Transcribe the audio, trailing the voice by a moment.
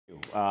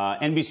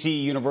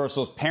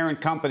NBCUniversal's parent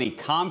company,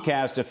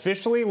 Comcast,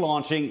 officially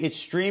launching its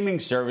streaming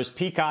service,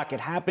 Peacock. It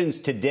happens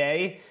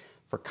today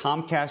for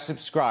Comcast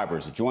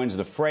subscribers. It joins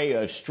the fray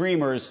of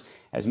streamers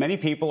as many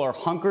people are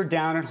hunkered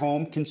down at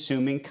home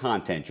consuming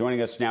content. Joining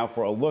us now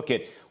for a look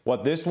at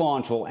what this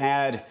launch will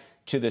add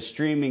to the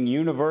streaming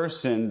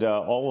universe and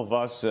all of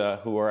us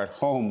who are at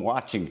home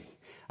watching.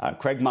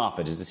 Craig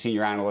Moffett is the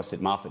senior analyst at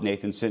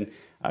MoffettNathanson.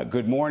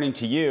 Good morning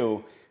to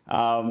you.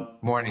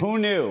 Morning. Who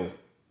knew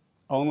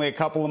only a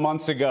couple of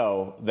months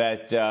ago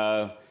that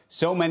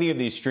so many of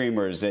these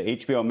streamers,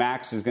 HBO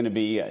Max is going to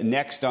be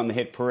next on the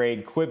hit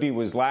parade, Quibi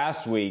was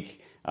last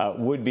week,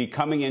 would be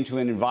coming into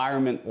an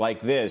environment like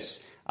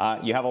this.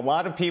 You have a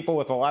lot of people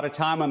with a lot of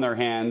time on their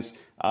hands,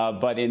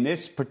 but in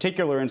this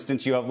particular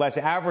instance, you have less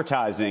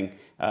advertising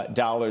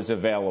dollars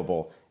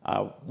available.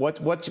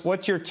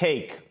 What's your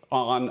take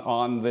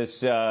on this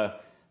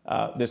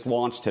this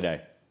launch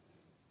today?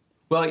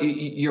 Well,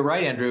 you're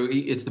right, Andrew.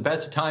 It's the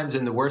best of times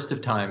and the worst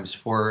of times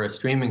for a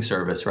streaming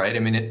service, right? I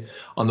mean,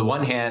 on the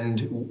one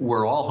hand,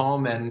 we're all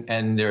home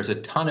and there's a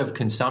ton of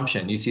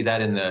consumption. You see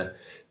that in the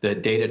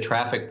data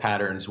traffic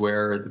patterns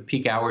where the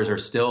peak hours are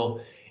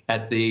still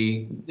at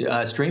the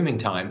streaming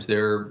times.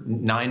 They're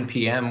 9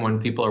 p.m.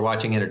 when people are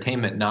watching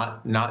entertainment,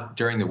 not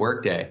during the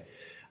workday.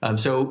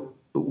 So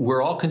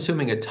we're all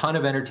consuming a ton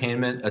of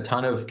entertainment, a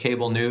ton of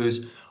cable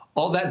news.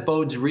 All that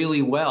bodes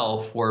really well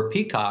for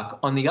Peacock.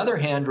 On the other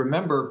hand,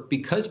 remember,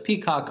 because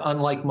Peacock,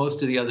 unlike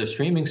most of the other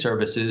streaming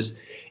services,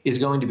 is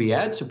going to be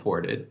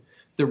ad-supported,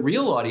 the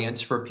real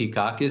audience for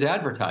Peacock is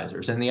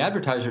advertisers, and the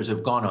advertisers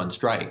have gone on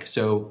strike.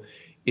 So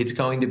it's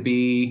going to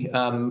be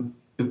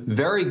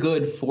very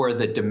good for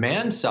the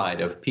demand side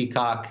of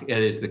Peacock. It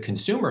is the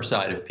consumer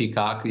side of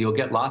Peacock. You'll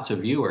get lots of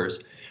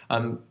viewers.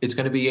 It's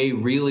going to be a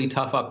really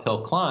tough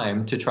uphill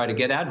climb to try to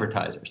get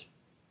advertisers.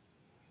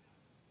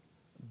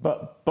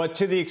 But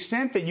to the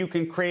extent that you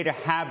can create a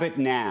habit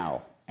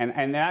now,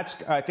 and that's,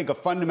 I think, a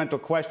fundamental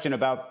question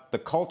about the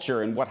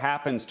culture and what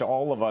happens to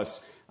all of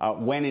us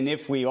when and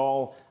if we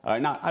all, I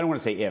don't want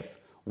to say if,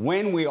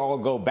 when we all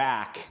go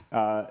back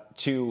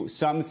to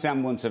some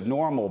semblance of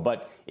normal.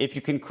 But if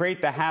you can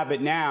create the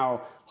habit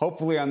now,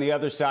 hopefully on the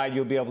other side,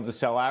 you'll be able to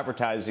sell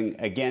advertising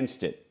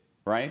against it,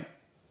 right?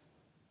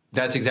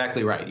 That's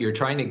exactly right. You're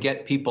trying to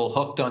get people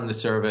hooked on the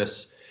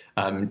service.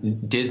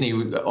 Disney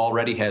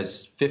already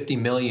has 50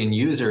 million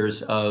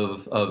users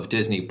of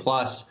Disney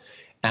Plus.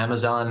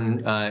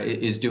 Amazon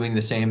is doing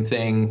the same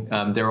thing.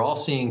 They're all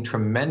seeing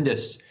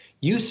tremendous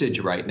usage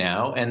right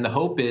now, and the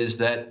hope is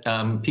that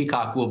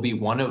Peacock will be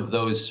one of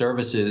those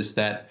services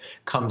that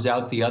comes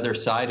out the other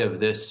side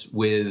of this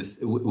with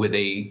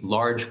a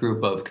large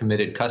group of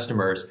committed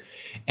customers,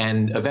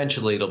 and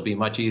eventually it'll be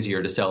much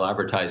easier to sell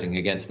advertising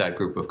against that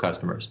group of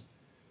customers.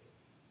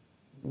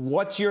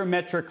 What's your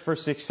metric for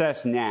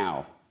success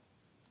now,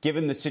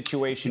 given the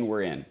situation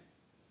we're in?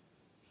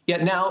 Yeah,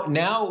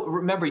 now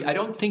remember, I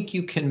don't think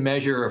you can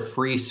measure a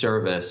free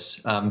service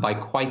by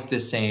quite the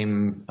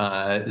same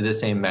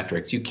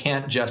metrics. You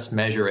can't just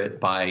measure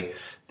it by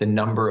the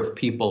number of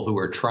people who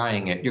are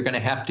trying it. You're going to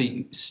have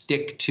to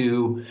stick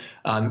to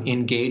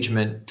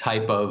engagement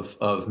type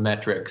of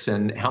metrics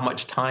and how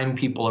much time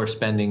people are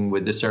spending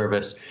with the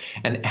service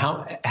and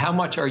how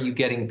much are you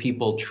getting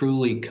people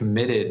truly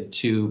committed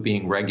to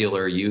being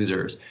regular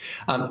users.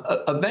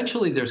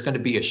 Eventually, there's going to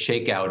be a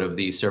shakeout of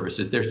these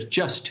services. There's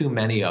just too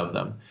many of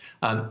them.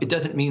 It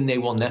doesn't mean they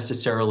will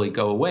necessarily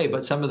go away,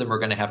 but some of them are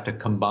going to have to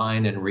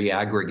combine and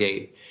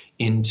reaggregate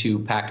into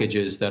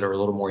packages that are a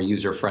little more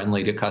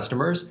user-friendly to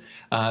customers.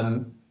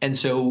 And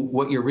so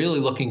what you're really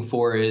looking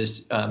for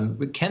is,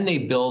 can they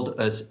build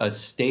a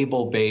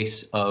stable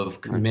base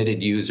of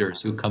committed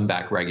users who come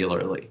back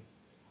regularly?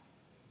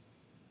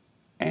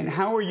 And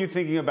how are you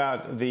thinking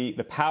about the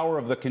power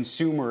of the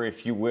consumer,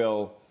 if you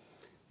will,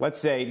 let's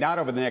say not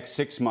over the next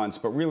 6 months,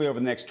 but really over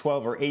the next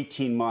 12 or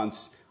 18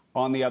 months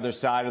on the other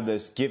side of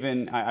this,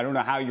 given, I don't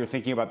know how you're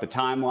thinking about the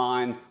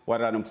timeline,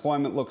 what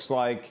unemployment looks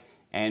like,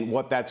 and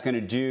what that's going to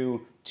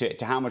do to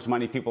how much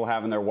money people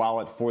have in their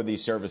wallet for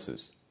these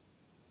services?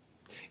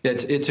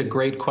 It's a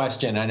great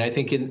question, and I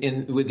think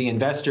with the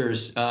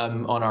investors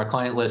on our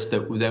client list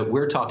that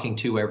we're talking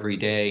to every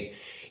day,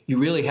 you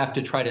really have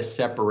to try to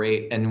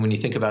separate. And when you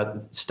think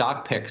about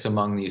stock picks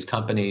among these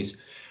companies,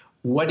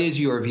 what is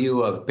your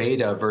view of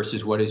beta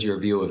versus what is your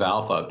view of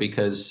alpha?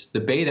 Because the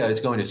beta is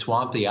going to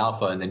swamp the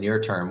alpha in the near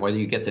term, whether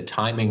you get the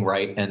timing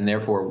right, and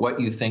therefore what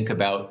you think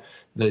about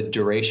the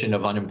duration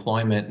of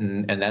unemployment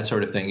and that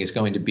sort of thing is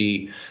going to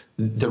be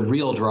the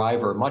real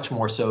driver, much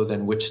more so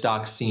than which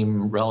stocks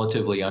seem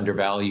relatively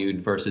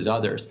undervalued versus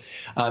others.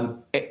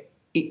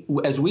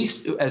 As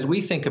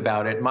we think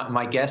about it,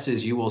 my guess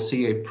is you will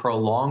see a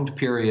prolonged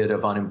period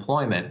of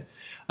unemployment.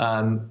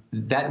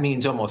 That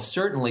means almost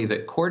certainly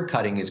that cord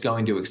cutting is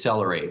going to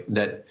accelerate,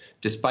 that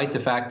despite the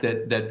fact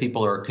that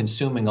people are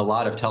consuming a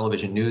lot of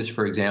television news,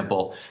 for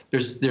example,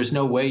 there's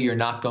no way you're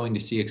not going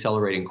to see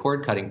accelerating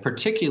cord cutting,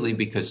 particularly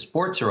because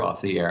sports are off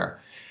the air.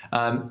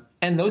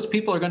 And those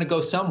people are going to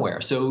go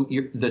somewhere. So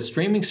the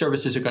streaming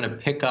services are going to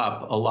pick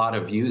up a lot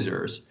of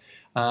users.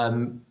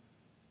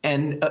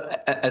 And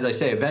as I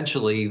say,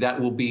 eventually that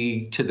will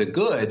be to the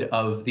good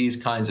of these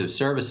kinds of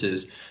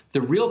services.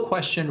 The real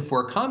question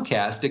for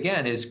Comcast,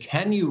 again, is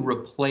can you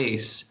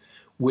replace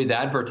with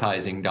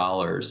advertising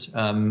dollars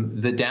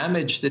the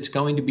damage that's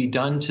going to be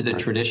done to the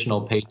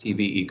traditional pay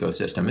TV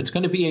ecosystem? It's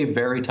going to be a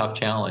very tough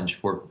challenge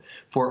for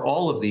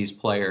all of these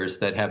players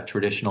that have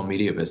traditional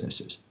media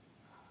businesses.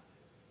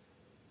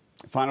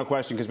 Final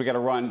question, because we got to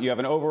run. You have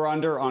an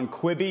over-under on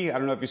Quibi. I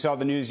don't know if you saw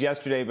the news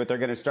yesterday, but they're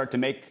going to start to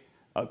make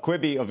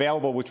Quibi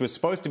available, which was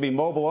supposed to be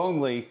mobile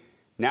only,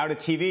 now to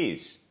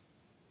TVs.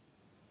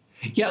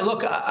 Yeah,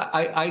 look,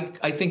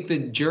 I think the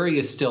jury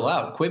is still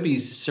out.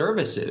 Quibi's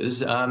services,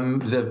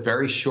 the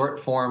very short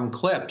form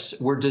clips,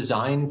 were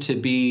designed to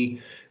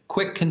be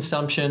quick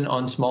consumption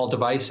on small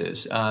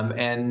devices.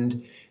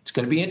 And it's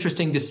going to be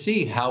interesting to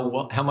see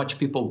how much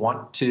people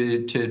want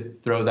to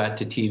throw that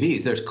to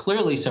TVs. There's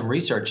clearly some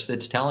research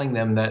that's telling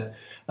them that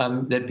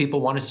that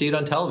people want to see it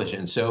on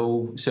television.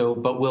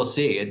 But we'll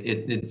see.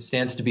 It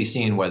stands to be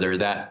seen whether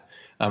that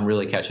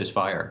really catches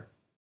fire.